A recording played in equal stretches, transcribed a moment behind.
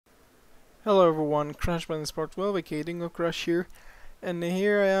Hello everyone, Crashman Sport well vacating or Crush here, and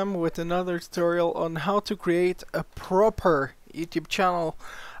here I am with another tutorial on how to create a proper YouTube channel.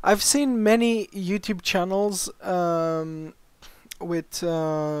 I've seen many YouTube channels with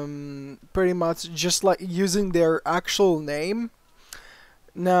pretty much just like using their actual name.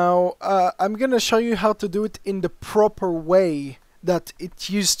 Now I'm gonna show you how to do it in the proper way that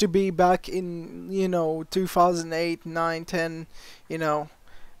it used to be back in 2008, 9, 10,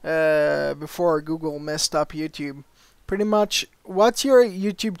 before Google messed up YouTube. Pretty much, what's your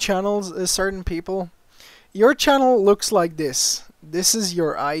YouTube channels? Certain people, your channel looks like this. This is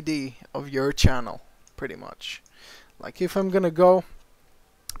your ID of your channel, pretty much. Like if I'm gonna go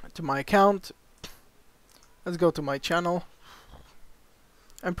to my account, let's go to my channel,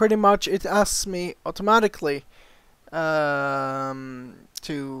 and pretty much it asks me automatically to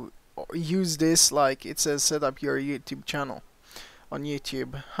use this. Like it says, set up your YouTube channel on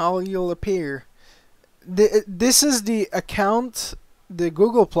YouTube. How you'll appear. This is the account, the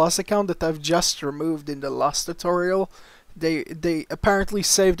Google Plus account that I've just removed in the last tutorial. They apparently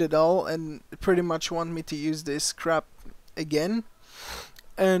saved it all and pretty much want me to use this crap again.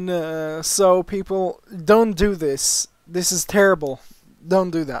 And so people, don't do this. This is terrible.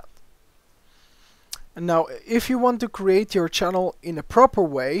 Don't do that. And now, if you want to create your channel in a proper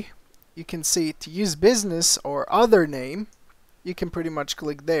way, you can see to use business or other name. You can pretty much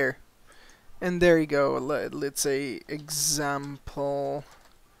click there, and there you go. Let's say example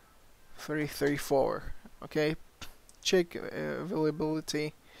 334. Okay, check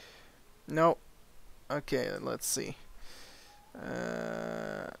availability. No. Okay, let's see.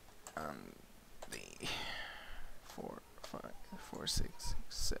 And the 4, 5, 4, 6,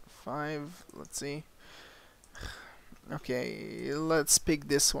 6, 5. Let's see. Okay, let's pick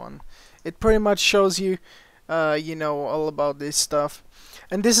this one. It pretty much shows you all about this stuff,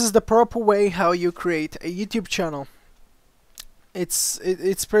 and this is the proper way how you create a YouTube channel. It's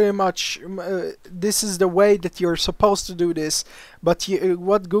pretty much this is the way that you're supposed to do this, but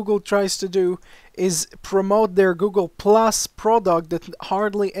what Google tries to do is promote their Google Plus product that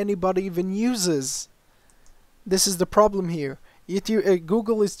hardly anybody even uses. This is the problem here.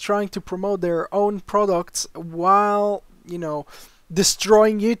 Google is trying to promote their own products while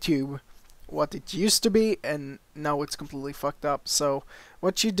destroying YouTube, what it used to be, and now it's completely fucked up. So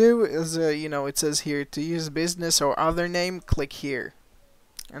what you do is it says here to use business or other name, click here,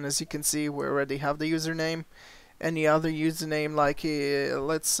 and as you can see we already have the username. Any other username, like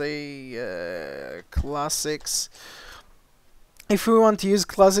let's say classics. If we want to use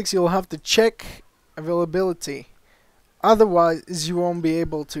classics, you'll have to check availability, otherwise you won't be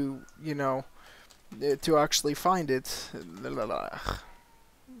able to to actually find it.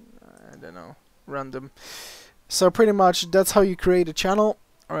 I don't know, random. So pretty much that's how you create a channel.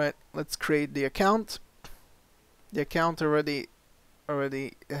 Alright, let's create the account. The account already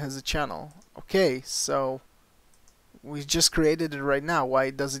has a channel. Okay, so we just created it right now.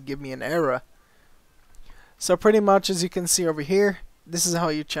 Why does it give me an error? So pretty much, as you can see over here, this is how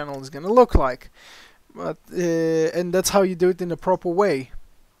your channel is gonna look like. But and that's how you do it in a proper way.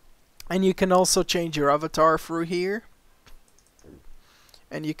 And you can also change your avatar through here.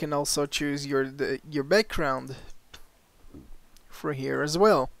 And you can also choose your background for here as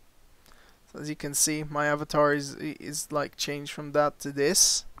well. So as you can see, my avatar is like changed from that to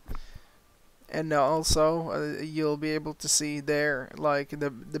this, and also you'll be able to see there like the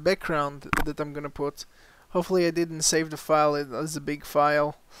background that I'm gonna put. Hopefully I didn't save the file as a big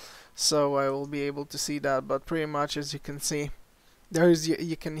file, so I will be able to see that. But pretty much, as you can see,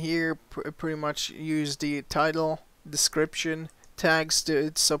 you can here pretty much use the title, description, tags to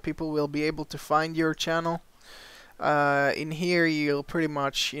it, so people will be able to find your channel. In here you'll pretty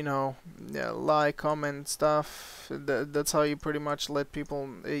much like, comment stuff. That's how you pretty much let people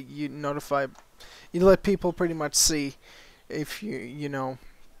you let people pretty much see if when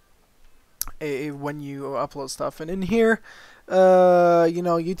you upload stuff. And in here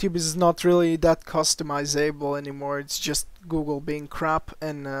YouTube is not really that customizable anymore. It's just Google being crap,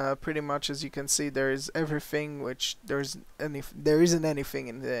 and pretty much, as you can see, there is everything, which there isn't anything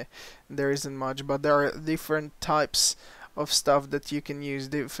in there. There isn't much, but there are different types of stuff that you can use,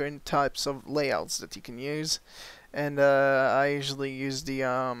 different types of layouts that you can use, and I usually use the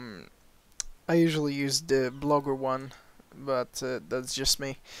blogger one, but that's just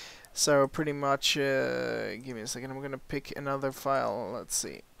me. So pretty much, give me a second, I'm gonna pick another file. Let's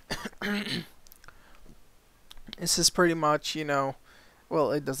see. This is pretty much,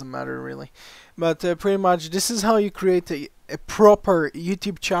 well, it doesn't matter really, but pretty much this is how you create a proper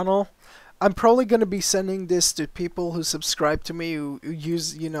YouTube channel. I'm probably gonna be sending this to people who subscribe to me, who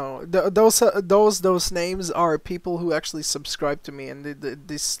use, you know, those names are people who actually subscribe to me, and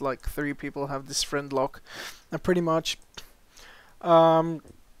this like 3 people have this friend lock, and pretty much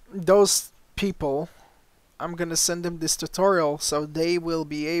those people, I'm gonna send them this tutorial so they will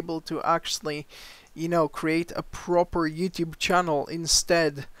be able to actually, you know, create a proper YouTube channel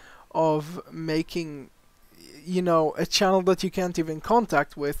instead of making, you know, a channel that you can't even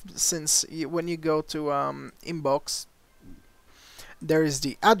contact with, since when you go to inbox, there is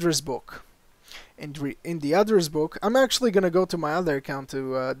the address book, and in the address book, I'm actually gonna go to my other account,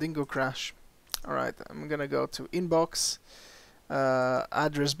 to Dingo Crash. Alright, I'm gonna go to inbox,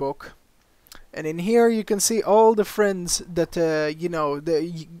 address book, and in here you can see all the friends that you know,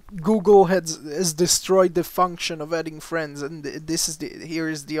 Google has destroyed the function of adding friends, and this is here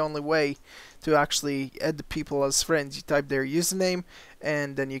is the only way to actually add the people as friends. You type their username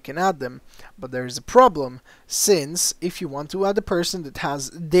and then you can add them. But there's a problem, since if you want to add a person that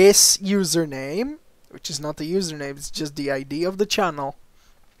has this username, which is not the username, it's just the ID of the channel,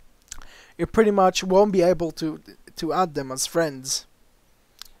 you pretty much won't be able to add them as friends.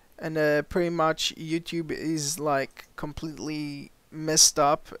 And pretty much YouTube is like completely messed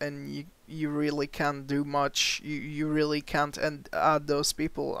up, and you really can't do much. You really can't add those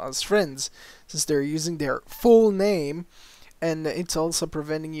people as friends, since they're using their full name, and it's also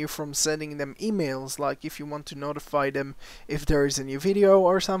preventing you from sending them emails. Like if you want to notify them if there is a new video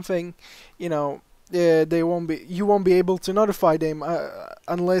or something, you know, you won't be able to notify them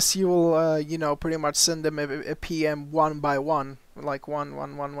unless you will you know, pretty much send them a PM one by one, like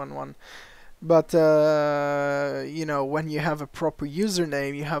one. But you know, when you have a proper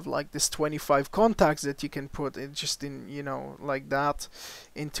username, you have like this 25 contacts that you can put in, just in, you know, like that,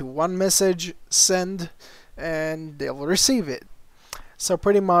 into one message, send, and they'll receive it. So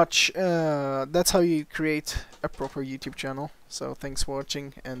pretty much that's how you create a proper YouTube channel. So thanks for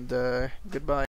watching, and goodbye.